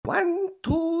1,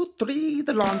 2, 3,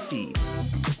 the lawn feed.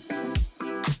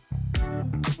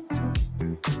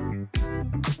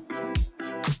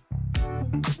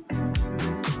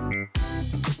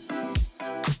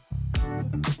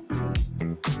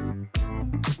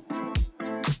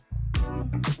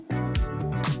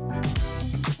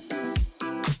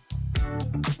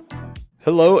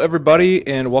 Hello, everybody,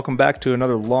 and welcome back to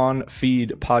another Lawn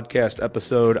Feed podcast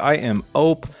episode. I am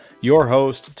Ope, your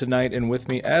host tonight, and with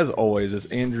me, as always, is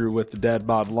Andrew with the Dad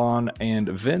Bod Lawn and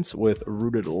Vince with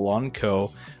Rooted Lawn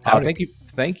Co.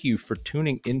 Thank you for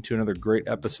tuning into another great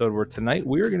episode where tonight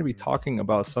we are going to be talking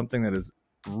about something that is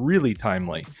really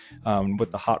timely with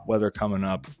the hot weather coming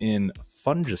up in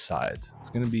fungicides.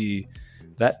 It's going to be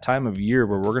that time of year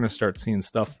where we're going to start seeing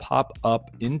stuff pop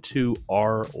up into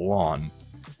our lawn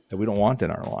that we don't want in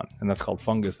our lawn, and that's called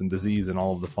fungus and disease and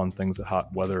all of the fun things that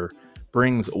hot weather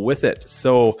brings with it.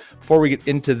 So before we get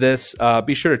into this,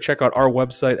 be sure to check out our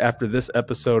website after this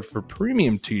episode for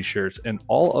premium t-shirts and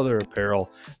all other apparel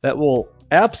that will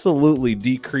absolutely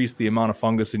decrease the amount of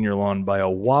fungus in your lawn by a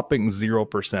whopping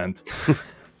 0%.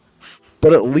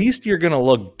 But at least you're going to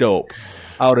look dope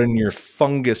out in your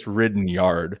fungus-ridden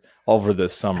yard over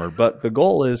this summer. But the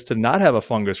goal is to not have a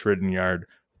fungus-ridden yard,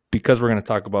 because we're going to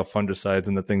talk about fungicides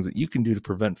and the things that you can do to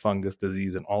prevent fungus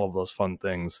disease and all of those fun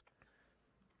things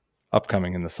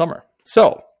upcoming in the summer.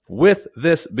 So with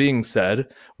this being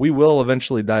said, we will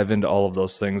eventually dive into all of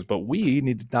those things, but we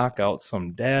need to knock out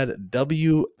some dad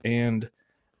W and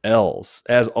L's.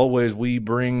 As always, we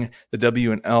bring the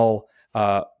W and L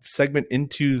segment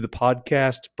into the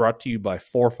podcast, brought to you by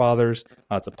Forefathers.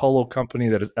 It's a polo company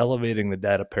that is elevating the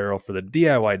dad apparel for the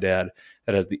DIY dad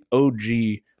that has the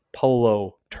OG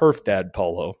polo, turf dad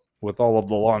polo with all of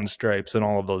the lawn stripes and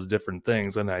all of those different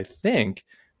things. And I think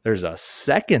there's a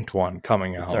second one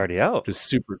coming out. It's already out.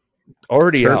 Just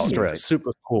already turf out. Stripe.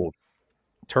 Super cool.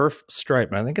 Turf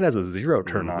stripe. And I think it has a zero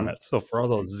turn on it. So for all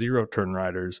those zero turn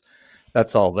riders,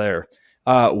 that's all there.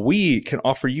 We can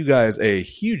offer you guys a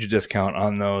huge discount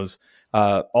on those.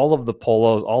 All of the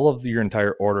polos, all of your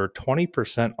entire order,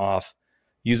 20% off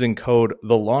using code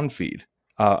THELAWNFEED.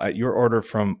 At your order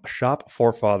from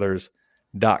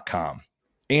shopforefathers.com.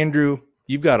 Andrew,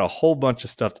 you've got a whole bunch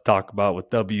of stuff to talk about with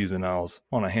W's and L's.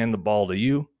 I want to hand the ball to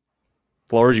you.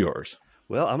 Floor is yours.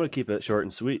 Well, I'm going to keep it short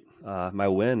and sweet. My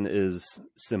win is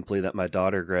simply that my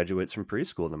daughter graduates from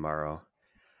preschool tomorrow.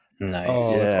 Nice.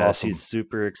 Oh, yeah, awesome. She's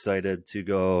super excited to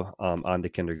go on to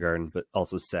kindergarten, but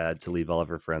also sad to leave all of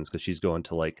her friends because she's going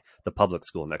to like the public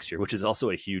school next year, which is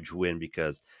also a huge win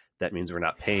because that means we're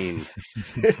not paying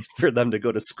for them to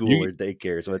go to school or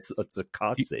daycare. So it's a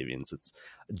cost savings. It's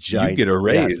you get a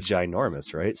raise. Yeah, it's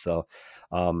ginormous, right? So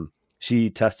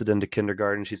she tested into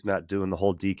kindergarten. She's not doing the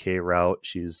whole DK route.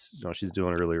 She's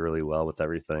doing really, really well with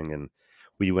everything. And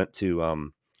we went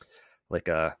to like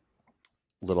a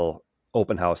little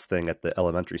open house thing at the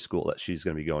elementary school that she's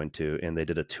going to be going to, and they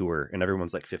did a tour, and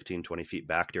everyone's like 15-20 feet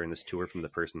back during this tour from the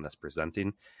person that's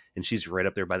presenting, and she's right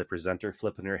up there by the presenter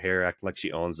flipping her hair, acting like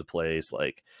she owns the place.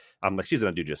 Like, I'm like, she's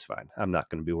going to do just fine. I'm not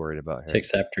going to be worried about her.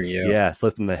 Takes after you. Yeah,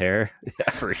 flipping the hair.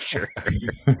 Yeah, for sure.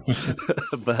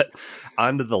 But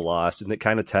onto the loss, and it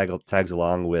kind of tags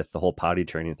along with the whole potty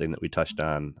training thing that we touched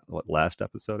on last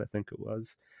episode, I think it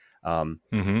was.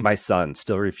 My son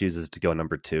still refuses to go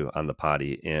number 2 on the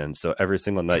potty, and so every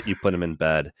single night you put him in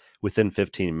bed, within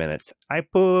 15 minutes I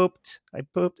pooped, and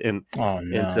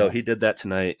and so he did that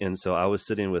tonight. And so I was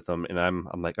sitting with him, and I'm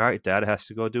like, all right, dad has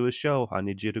to go do his show, I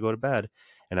need you to go to bed.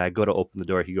 And I go to open the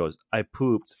door, he goes, I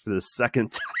pooped for the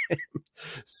second time.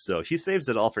 So he saves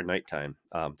it all for nighttime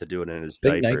to do it in his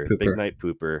diaper. Big night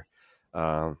pooper.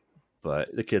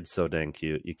 But the kid's so dang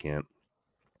cute, you can't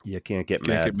get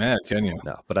mad, can you?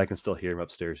 No, but I can still hear him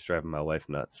upstairs driving my wife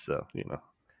nuts. So,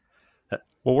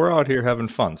 Well, we're out here having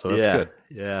fun, so that's good.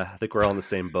 Yeah, I think we're all in the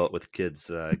same boat with kids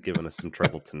giving us some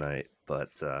trouble tonight. But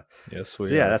yes,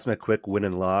 we are. Yeah, that's my quick win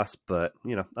and loss. But,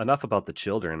 enough about the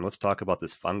children. Let's talk about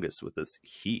this fungus with this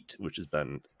heat, which has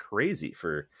been crazy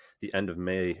for the end of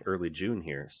May, early June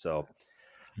here. So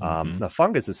the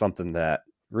fungus is something that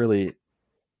really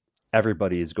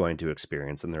everybody is going to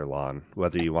experience in their lawn,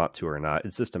 whether you want to or not.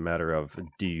 It's just a matter of,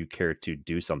 do you care to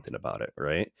do something about it,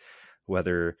 right?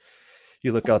 Whether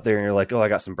you look out there and you're like, oh, I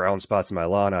got some brown spots in my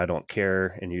lawn, I don't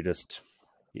care, and you just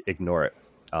ignore it.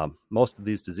 Most of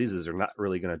these diseases are not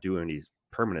really going to do any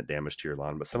permanent damage to your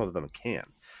lawn, but some of them can.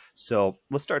 So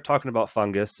let's start talking about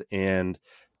fungus and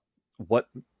what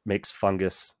makes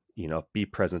fungus, be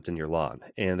present in your lawn.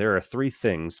 And there are 3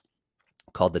 things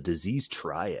called the disease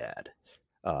triad.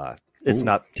 It's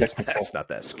not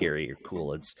that scary or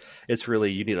cool. It's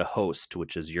really, you need a host,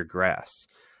 which is your grass.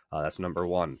 That's number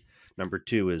 1. Number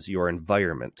 2 is your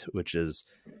environment, which is,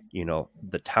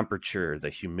 the temperature,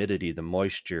 the humidity, the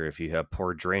moisture, if you have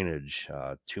poor drainage,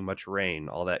 too much rain,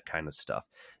 all that kind of stuff.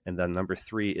 And then number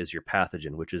 3 is your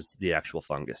pathogen, which is the actual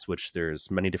fungus, which there's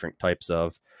many different types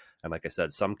of. And like I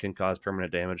said, some can cause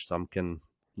permanent damage, some can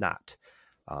not.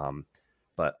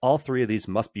 But all 3 of these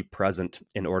must be present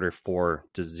in order for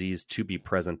disease to be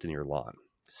present in your lawn.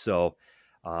 So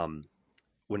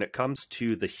when it comes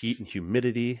to the heat and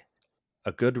humidity,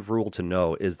 a good rule to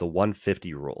know is the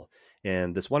 150 rule.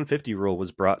 And this 150 rule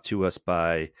was brought to us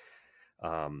by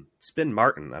Spin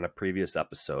Martin on a previous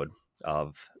episode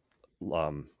of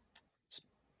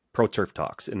Pro Turf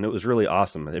Talks. And it was really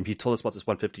awesome. And he told us about this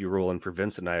 150 rule. And for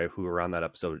Vince and I, who were on that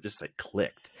episode, it just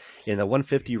clicked. And the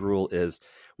 150 rule is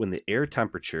when the air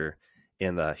temperature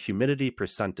and the humidity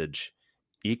percentage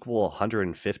equal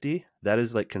 150, that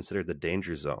is considered the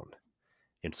danger zone.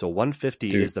 And so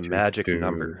 150 is the magic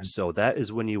number. So that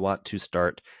is when you want to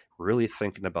start really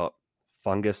thinking about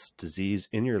fungus disease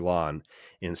in your lawn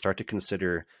and start to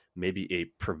consider maybe a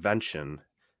prevention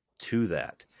to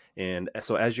that. And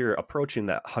so as you're approaching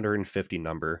that 150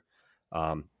 number,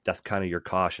 that's kind of your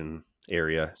caution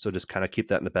area. So just kind of keep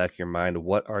that in the back of your mind.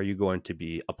 What are you going to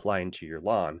be applying to your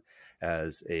lawn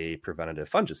as a preventative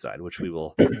fungicide, which we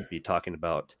will be talking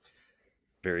about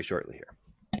very shortly here.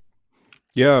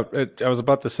 Yeah, I was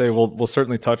about to say we'll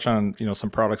certainly touch on some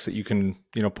products that you can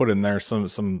put in there, some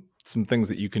things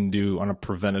that you can do on a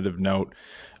preventative note,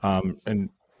 and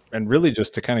really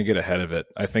just to kind of get ahead of it,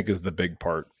 I think is the big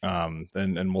part.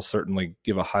 And we'll certainly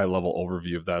give a high level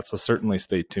overview of that. So certainly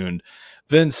stay tuned,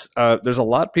 Vince. There's a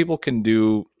lot people can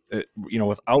do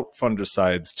without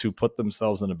fungicides to put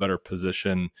themselves in a better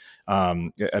position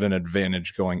at an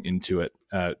advantage going into it.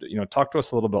 Talk to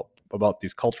us a little bit about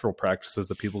these cultural practices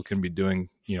that people can be doing,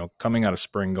 coming out of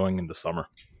spring, going into summer.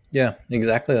 Yeah,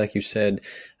 exactly. Like you said,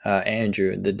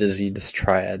 Andrew, the disease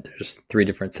triad, there's 3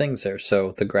 different things there.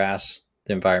 So the grass,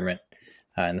 the environment,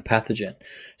 and the pathogen.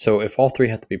 So if all 3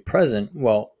 have to be present,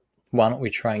 well, why don't we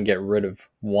try and get rid of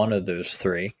one of those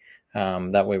 3?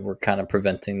 That way we're kind of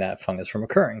preventing that fungus from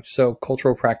occurring. So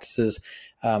cultural practices,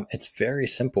 it's very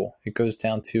simple. It goes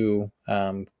down to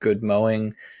good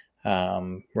mowing,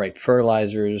 right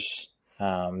fertilizers,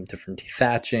 different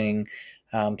dethatching.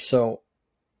 So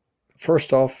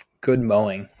first off, good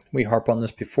mowing. We harp on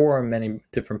this before in many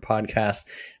different podcasts.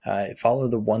 Follow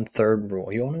the 1/3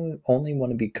 rule. You only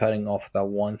want to be cutting off about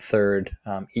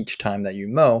 1/3 each time that you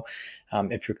mow.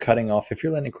 If you're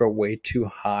letting it grow way too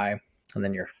high and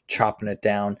then you're chopping it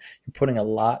down, you're putting a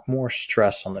lot more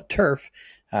stress on the turf.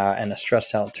 And a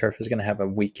stressed out turf is going to have a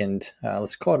weakened,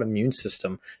 let's call it immune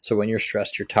system. So when you're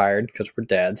stressed, you're tired because we're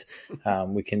dads. Our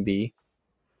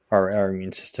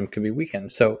immune system can be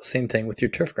weakened. So same thing with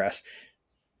your turf grass.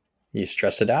 You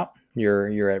stress it out, you're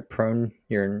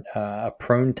in a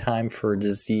prone time for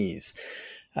disease.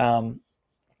 We're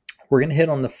going to hit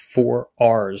on the 4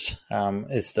 R's.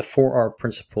 It's the 4R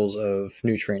principles of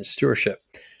nutrient stewardship.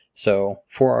 So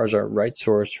 4 R's are right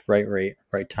source, right rate,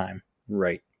 right time,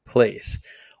 right place.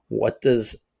 What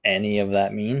does any of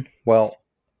that mean? Well,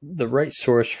 the right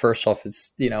source, first off, it's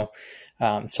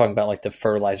talking about the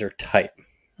fertilizer type.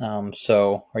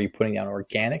 So are you putting down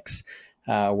organics,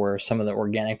 where some of the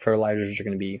organic fertilizers are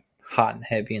going to be hot and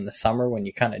heavy in the summer when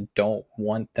you kind of don't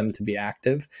want them to be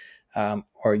active?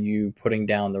 Are you putting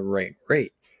down the right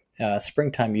rate?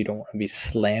 Springtime, you don't want to be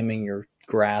slamming your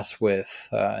grass with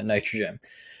nitrogen.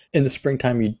 In the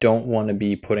springtime, you don't want to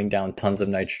be putting down tons of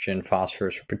nitrogen,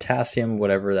 phosphorus, or potassium,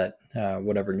 whatever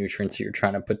nutrients that you're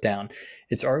trying to put down.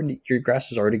 Your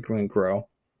grass is already going to grow.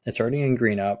 It's already going to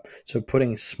green up. So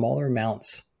putting smaller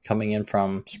amounts coming in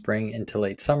from spring into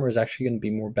late summer is actually going to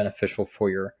be more beneficial for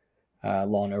your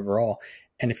lawn overall.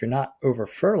 And if you're not over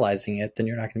fertilizing it, then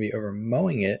you're not going to be over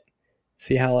mowing it.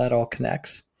 See how that all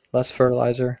connects? Less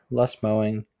fertilizer, less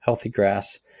mowing, healthy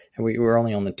grass. And we're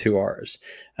only on the 2 R's.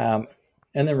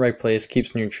 And then right place,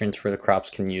 keeps nutrients where the crops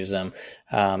can use them.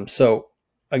 So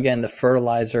again, the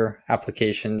fertilizer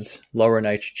applications, lower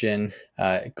nitrogen,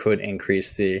 could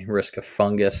increase the risk of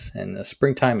fungus in the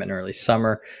springtime and early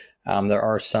summer. There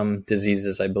are some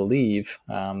diseases, I believe,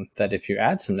 that if you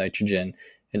add some nitrogen,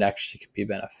 it actually can be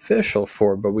beneficial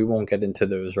for, but we won't get into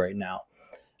those right now.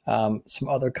 Some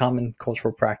other common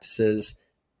cultural practices,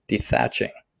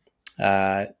 dethatching.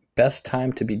 Best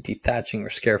time to be dethatching or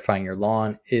scarifying your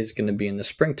lawn is going to be in the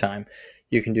springtime.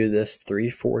 You can do this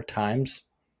 3-4 times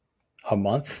a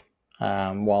month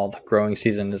while the growing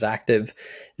season is active.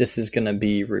 This is going to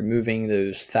be removing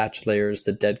those thatch layers,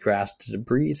 the dead grass, the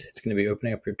debris. It's going to be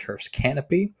opening up your turf's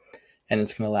canopy, and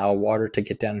it's going to allow water to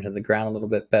get down into the ground a little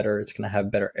bit better. It's going to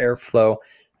have better airflow.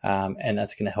 and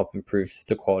that's going to help improve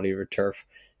the quality of your turf.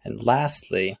 And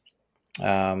lastly,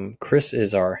 Chris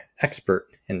is our expert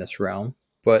in this realm,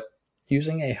 but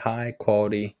using a high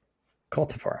quality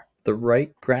cultivar, the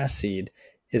right grass seed,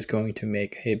 is going to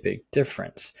make a big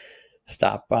difference.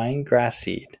 Stop buying grass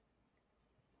seed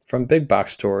from big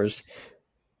box stores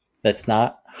that's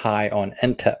not high on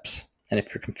NTEPs. And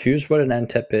if you're confused what an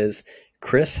NTEP is,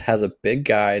 Chris has a big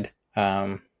guide.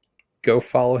 Go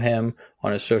follow him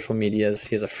on his social medias.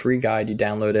 He has a free guide. You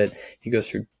download it. He goes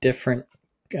through different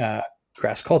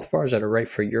grass cultivars that are right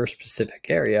for your specific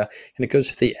area, and it goes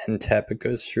through the NTEP. It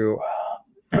goes through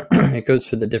it goes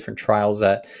through the different trials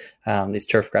that these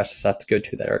turf grasses have to go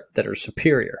to that are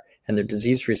superior, and they're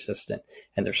disease resistant,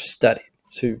 and they're studied.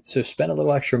 So spend a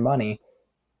little extra money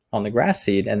on the grass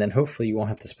seed, and then hopefully you won't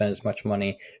have to spend as much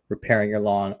money repairing your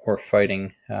lawn or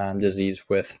fighting disease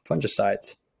with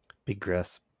fungicides. Big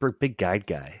guide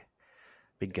guy.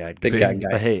 Big guide guy.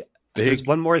 But hey, there's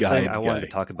one more thing I wanted guy. to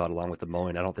talk about along with the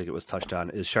mowing. I don't think it was touched on,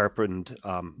 is sharpened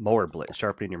mower blades,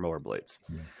 sharpening your mower blades.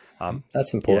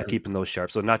 That's important. Yeah, keeping those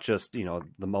sharp. So not just, the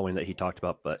mowing that he talked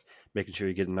about, but making sure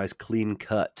you get a nice clean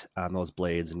cut on those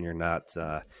blades and you're not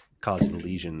causing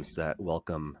lesions that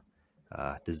welcome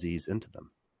disease into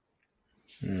them.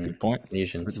 That's a good point.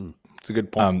 Lesions. It's a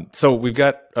good point. So we've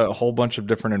got a whole bunch of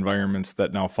different environments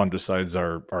that now fungicides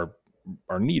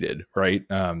are needed, right?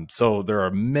 So there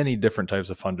are many different types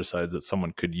of fungicides that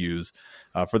someone could use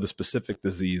for the specific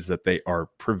disease that they are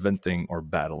preventing or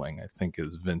battling, I think,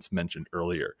 as Vince mentioned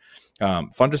earlier.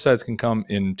 Fungicides can come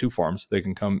in two forms. They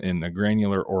can come in a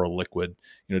granular or a liquid.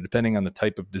 Depending on the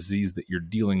type of disease that you're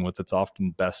dealing with, it's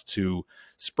often best to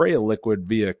spray a liquid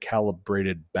via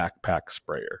calibrated backpack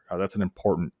sprayer. That's an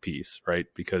important piece, right?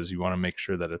 Because you want to make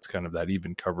sure that it's kind of that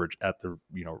even coverage at the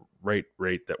right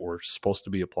rate that we're supposed to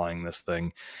be applying this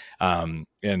thing.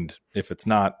 And if it's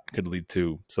not, could lead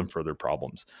to some further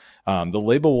problems. The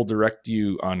label will direct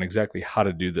you on exactly how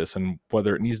to do this and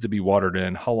whether it needs to be watered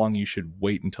in, how long you should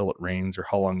wait until it rains, or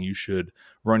how long you should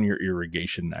run your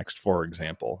irrigation next, for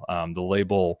example. The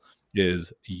label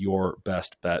is your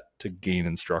best bet to gain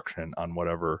instruction on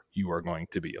whatever you are going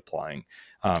to be applying.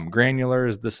 Granular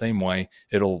is the same way.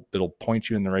 It'll point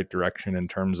you in the right direction in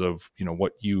terms of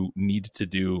what you need to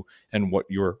do and what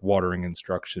your watering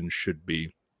instructions should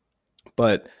be.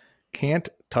 But can't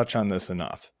touch on this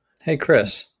enough. Hey,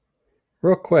 Chris,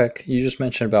 real quick, you just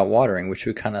mentioned about watering, which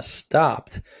we kind of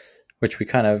stopped, which we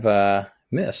kind of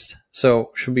missed.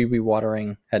 So should we be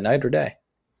watering at night or day?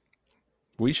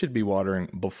 We should be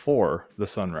watering before the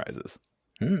sun rises.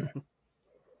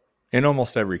 In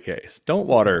almost every case. Don't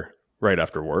water right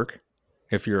after work.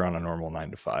 If you're on a normal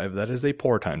 9 to 5, that is a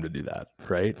poor time to do that,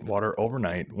 right? Water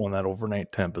overnight when that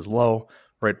overnight temp is low,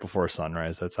 right before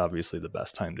sunrise. That's obviously the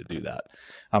best time to do that.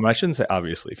 I shouldn't say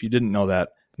obviously. If you didn't know that,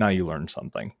 now you learned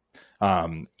something.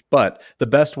 But the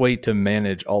best way to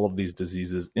manage all of these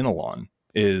diseases in a lawn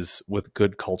is with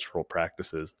good cultural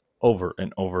practices over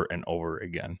and over and over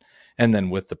again. And then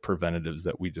with the preventatives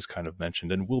that we just kind of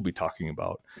mentioned and we'll be talking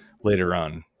about later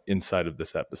on inside of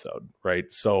this episode, right?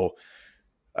 So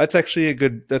that's actually a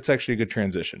good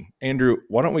transition. Andrew,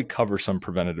 why don't we cover some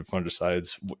preventative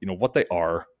fungicides, what they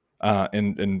are,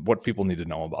 and what people need to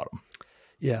know about them.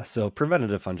 Yeah, so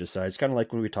preventative fungicides, kind of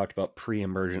like when we talked about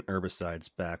pre-emergent herbicides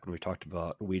back when we talked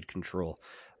about weed control.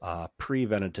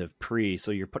 Preventative,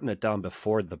 so you're putting it down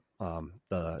before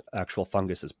the actual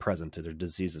fungus is present or the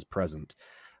disease is present.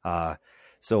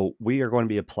 So we are going to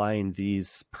be applying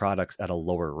these products at a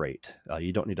lower rate.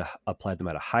 You don't need to apply them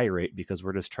at a high rate because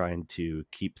we're just trying to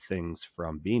keep things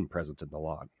from being present in the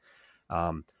lawn.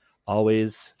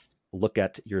 Always look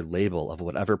at your label of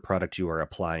whatever product you are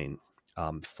applying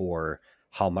for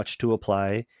how much to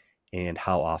apply and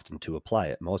how often to apply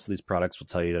it. Most of these products will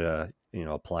tell you to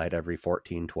apply it every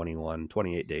 14, 21,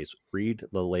 28 days. Read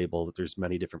the label. There's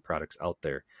many different products out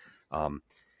there.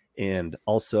 And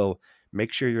also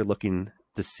make sure you're looking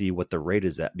to see what the rate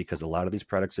is at, because a lot of these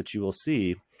products that you will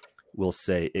see will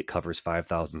say it covers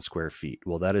 5,000 square feet.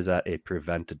 Well, that is at a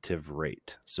preventative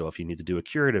rate. So if you need to do a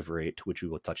curative rate, which we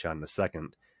will touch on in a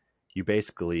second, you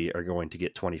basically are going to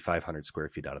get 2,500 square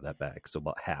feet out of that bag. So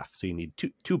about half. So you need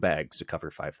two bags to cover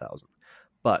 5,000.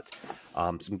 But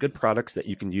some good products that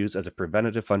you can use as a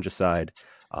preventative fungicide.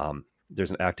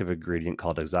 There's an active ingredient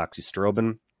called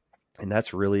azoxystrobin. And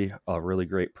that's really a really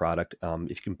great product. If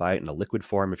you can buy it in a liquid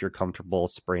form, if you're comfortable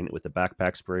spraying it with a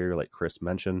backpack sprayer, like Chris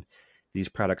mentioned, these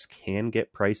products can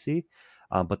get pricey,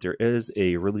 but there is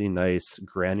a really nice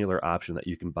granular option that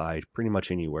you can buy pretty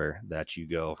much anywhere that you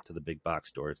go to the big box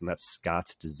stores, and that's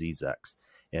Scott's Disease X.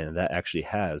 And that actually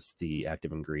has the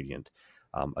active ingredient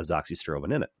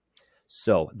azoxystrobin in it.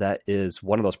 So that is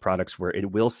one of those products where it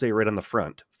will say right on the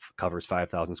front, covers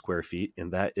 5,000 square feet,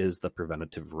 and that is the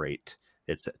preventative rate.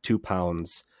 It's 2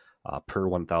 pounds per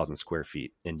 1,000 square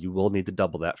feet, and you will need to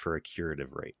double that for a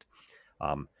curative rate.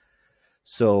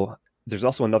 So there's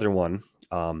also another one,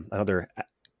 another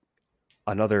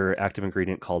active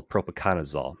ingredient called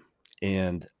propiconazole,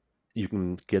 and you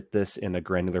can get this in a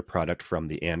granular product from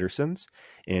the Andersons.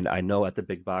 And I know at the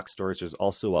big box stores, there's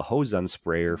also a Hosen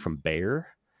sprayer from Bayer,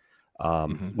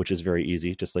 which is very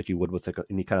easy, just like you would with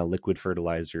any kind of liquid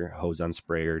fertilizer, hose on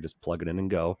sprayer, just plug it in and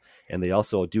go. And they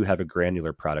also do have a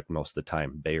granular product most of the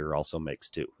time. Bayer also makes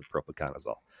too with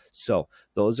propiconazole. So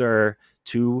those are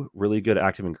two really good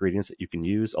active ingredients that you can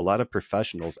use. A lot of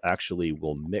professionals actually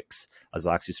will mix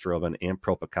azoxystrobin and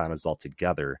propiconazole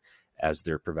together as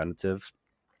their preventative.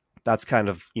 That's kind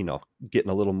of,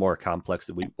 getting a little more complex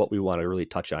than what we want to really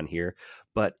touch on here.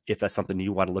 But if that's something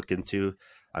you want to look into,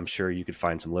 I'm sure you could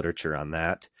find some literature on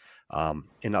that.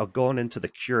 And I'll go into the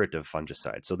curative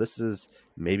fungicide. So this is,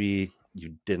 maybe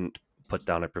you didn't put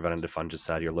down a preventative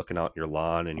fungicide. You're looking out your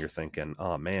lawn and you're thinking,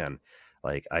 oh man,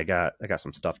 like I got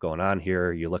some stuff going on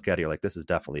here. You look at it, you're like, this is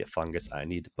definitely a fungus. I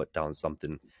need to put down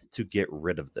something to get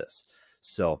rid of this.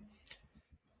 So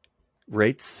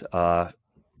rates,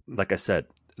 like I said,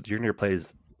 you're going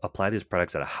to apply these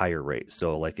products at a higher rate.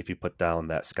 So like if you put down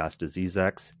that Scott's Disease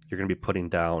X, you're going to be putting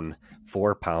down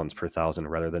 4 pounds per thousand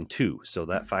rather than 2. So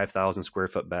that 5,000 square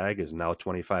foot bag is now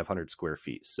 2,500 square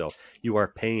feet. So you are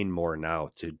paying more now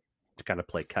to kind of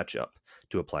play catch up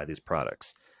to apply these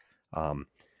products.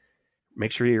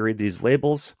 Make sure you read these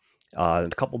labels.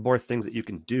 And a couple more things that you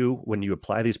can do when you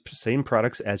apply these same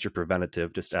products as your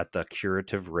preventative, just at the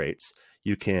curative rates.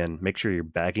 You can make sure you're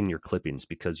bagging your clippings,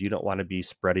 because you don't want to be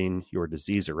spreading your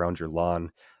disease around your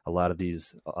lawn. A lot of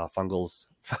these funguses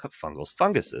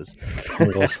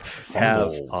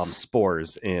have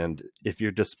spores. And if you're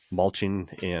just mulching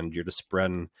and you're just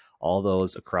spreading all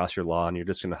those across your lawn, you're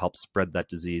just going to help spread that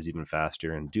disease even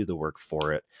faster and do the work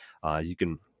for it. You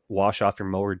can wash off your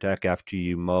mower deck after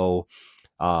you mow.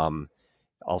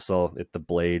 Also, if the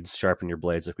blades, sharpen your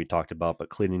blades like we talked about, but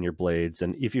cleaning your blades.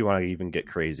 And if you want to even get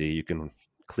crazy, you can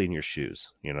clean your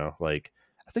shoes. Like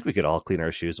I think we could all clean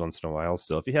our shoes once in a while.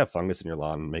 So if you have fungus in your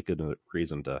lawn, make it a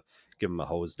reason to give them a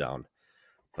hose down.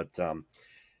 But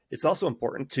it's also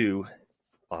important to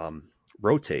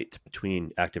rotate between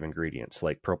active ingredients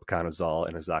like propiconazole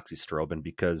and azoxystrobin,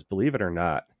 because believe it or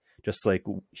not, just like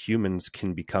humans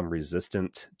can become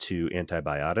resistant to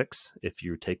antibiotics if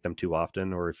you take them too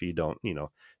often, or if you don't,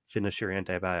 finish your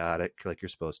antibiotic like you're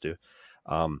supposed to,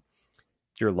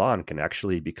 your lawn can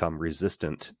actually become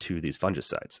resistant to these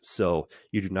fungicides. So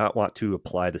you do not want to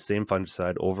apply the same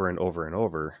fungicide over and over and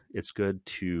over. It's good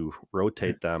to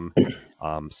rotate them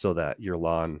so that your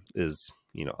lawn is,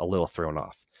 a little thrown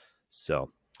off. So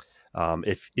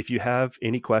if you have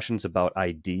any questions about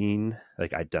identifying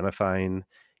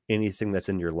anything that's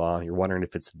in your lawn, you're wondering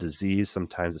if it's a disease,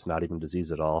 sometimes it's not even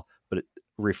disease at all, but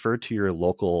refer to your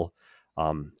local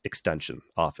extension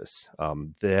office.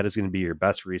 That is going to be your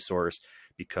best resource,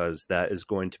 because that is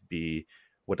going to be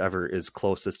whatever is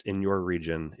closest in your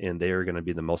region, and they are going to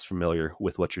be the most familiar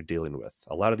with what you're dealing with.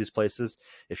 A lot of these places,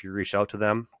 if you reach out to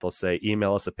them, they'll say,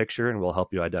 email us a picture and we'll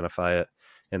help you identify it.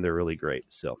 And they're really great.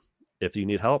 So if you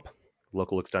need help,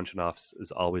 local extension office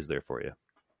is always there for you.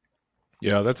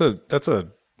 Yeah, that's a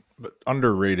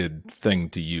underrated thing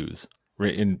to use,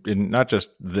 right? In not just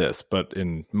this, but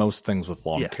in most things with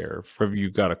lawn care. If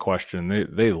you've got a question,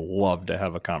 they love to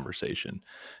have a conversation,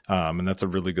 and that's a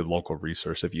really good local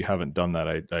resource. If you haven't done that,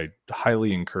 I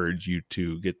highly encourage you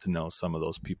to get to know some of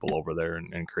those people over there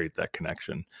and create that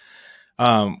connection.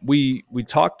 We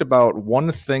talked about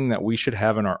one thing that we should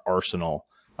have in our arsenal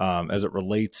as it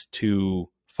relates to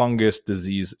fungus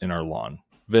disease in our lawn.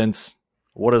 Vince,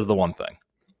 what is the one thing?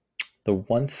 The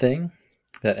one thing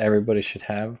that everybody should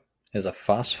have is a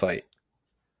phosphite.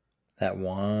 That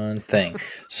one thing.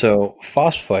 So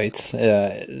phosphites,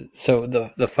 so the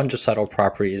fungicidal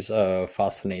properties of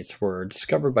phosphonates were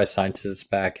discovered by scientists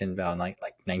back in about like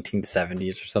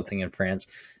 1970s or something in France.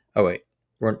 Oh wait,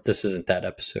 this isn't that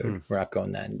episode. We're not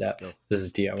going that in depth. No. This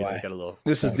is DIY.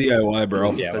 This is DIY,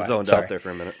 bro. I zoned out there for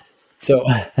a minute. So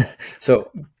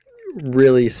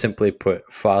really simply put,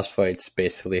 phosphites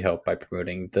basically help by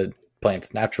promoting the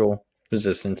plant's natural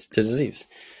resistance to disease.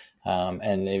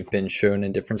 And they've been shown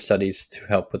in different studies to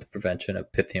help with the prevention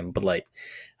of Pythium blight.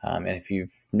 And if you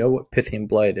know what Pythium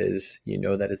blight is, you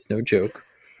know that it's no joke.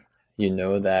 You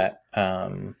know that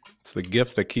it's the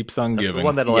gift that keeps on giving. It's the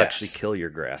one that'll actually kill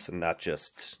your grass and not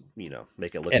just,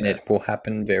 make it look and bad. It will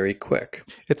happen very quick.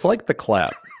 It's like the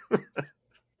clap.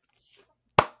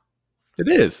 It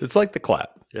is. It's like the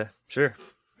clap. Yeah, sure.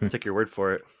 Take your word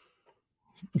for it.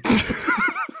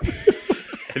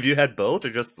 Have you had both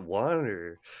or just one?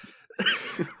 Or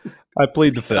I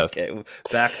plead the fifth. okay,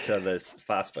 back to this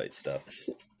phosphite stuff.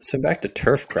 So back to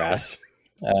turf grass.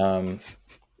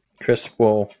 Chris,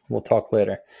 we'll talk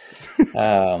later.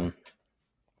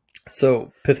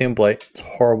 So Pythium blight, it's a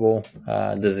horrible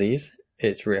disease.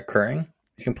 It's reoccurring.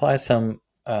 You can apply some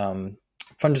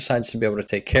fungicides to be able to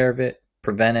take care of it,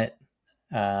 prevent it,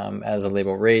 as the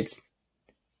label rates,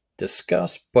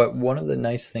 discuss. But one of the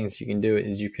nice things you can do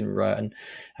is you can run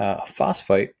a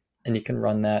phosphite, and you can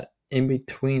run that in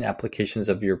between applications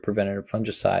of your preventative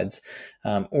fungicides.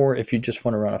 Or if you just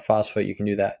want to run a phosphite, you can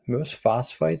do that. Most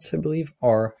phosphites, I believe,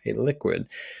 are a liquid.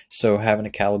 So having a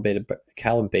calibrated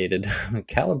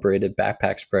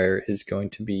backpack sprayer is going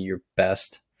to be your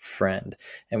best friend.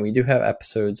 And we do have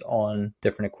episodes on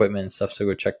different equipment and stuff, so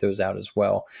go check those out as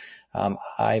well.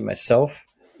 I myself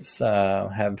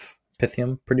have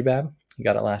Pythium pretty bad. I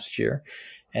got it last year,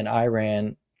 and I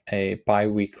ran a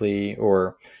bi-weekly,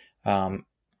 or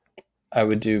I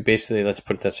would do, basically, let's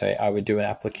put it this way, I would do an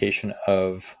application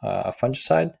of a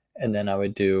fungicide, and then I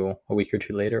would do a week or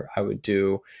two later, I would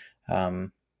do,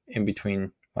 in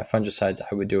between my fungicides,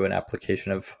 I would do an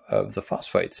application of the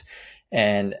phosphites.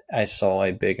 And I saw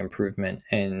a big improvement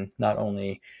in not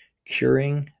only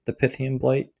curing the Pythium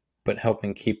blight, but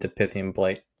helping keep the Pythium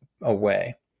blight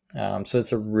away. So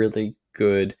it's a really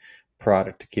good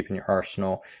product to keep in your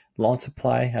arsenal. Lawn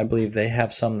Supply, I believe they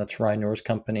have some. That's Ryan Orr's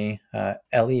company.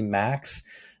 LE Max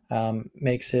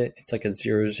makes it. It's like a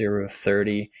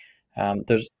 0030.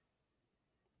 There's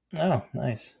oh,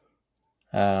 nice.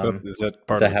 Is that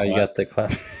part is of that how you got the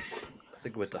clap? I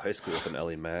think I went to high school with an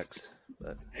LE Max.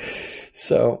 But...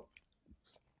 So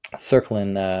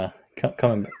circling,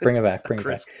 coming, bring it back, bring it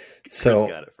back. So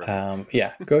got it from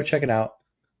yeah, go check it out.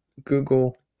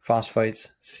 Google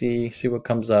phosphites, see what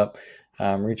comes up.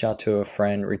 Reach out to a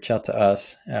friend, reach out to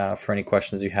us for any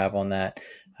questions you have on that.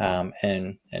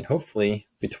 And hopefully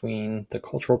between the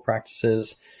cultural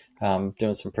practices,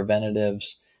 doing some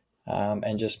preventatives,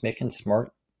 and just making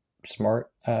smart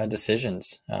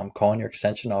decisions, calling your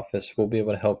extension office, we'll be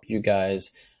able to help you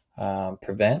guys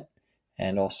prevent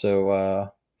and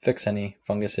also fix any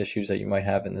fungus issues that you might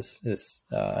have in this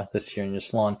year in your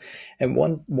lawn. And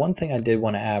one thing I did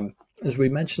want to add is we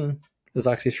mentioned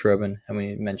azoxystrobin and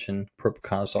we mentioned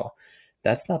propiconazole.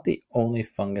 That's not the only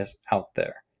fungus out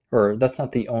there, or that's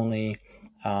not the only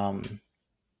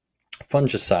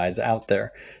fungicides out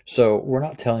there. So we're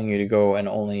not telling you to go and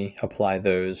only apply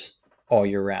those all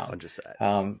year round.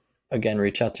 Fungicides. Again,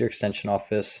 reach out to your extension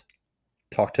office,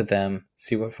 talk to them,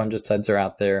 see what fungicides are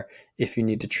out there, if you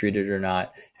need to treat it or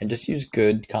not, and just use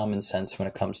good common sense when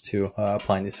it comes to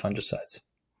applying these fungicides.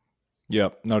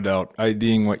 Yep, no doubt.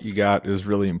 IDing what you got is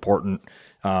really important.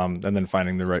 And then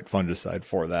finding the right fungicide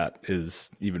for that is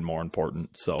even more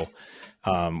important. So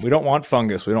we don't want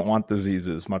fungus. We don't want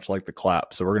diseases, much like the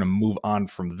clap. So we're going to move on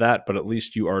from that. But at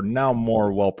least you are now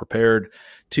more well prepared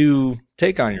to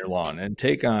take on your lawn and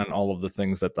take on all of the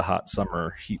things that the hot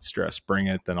summer heat stress bring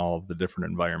it, and all of the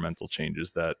different environmental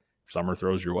changes that summer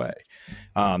throws your way.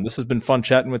 This has been fun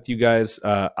chatting with you guys.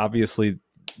 Obviously,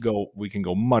 we can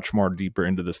go much more deeper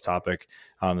into this topic.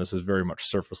 This is very much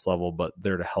surface level, but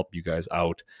there to help you guys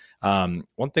out.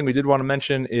 One thing we did want to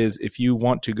mention is if you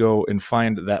want to go and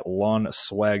find that lawn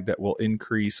swag that will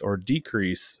increase or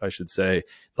decrease, I should say,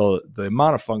 the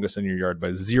amount of fungus in your yard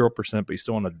by 0%, but you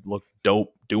still want to look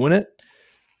dope doing it,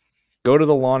 go to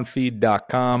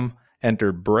thelawnfeed.com,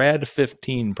 enter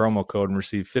Brad15 promo code, and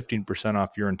receive 15%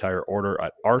 off your entire order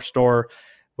at our store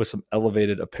with some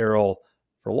elevated apparel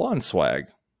for lawn swag.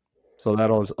 So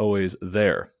that is always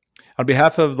there. On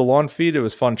behalf of the Lawn Feed, it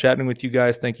was fun chatting with you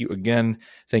guys. Thank you again.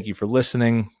 Thank you for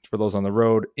listening. For those on the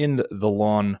road, in the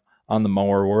lawn, on the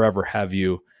mower, wherever have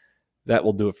you. That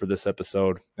will do it for this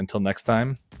episode. Until next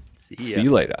time, see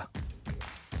you later.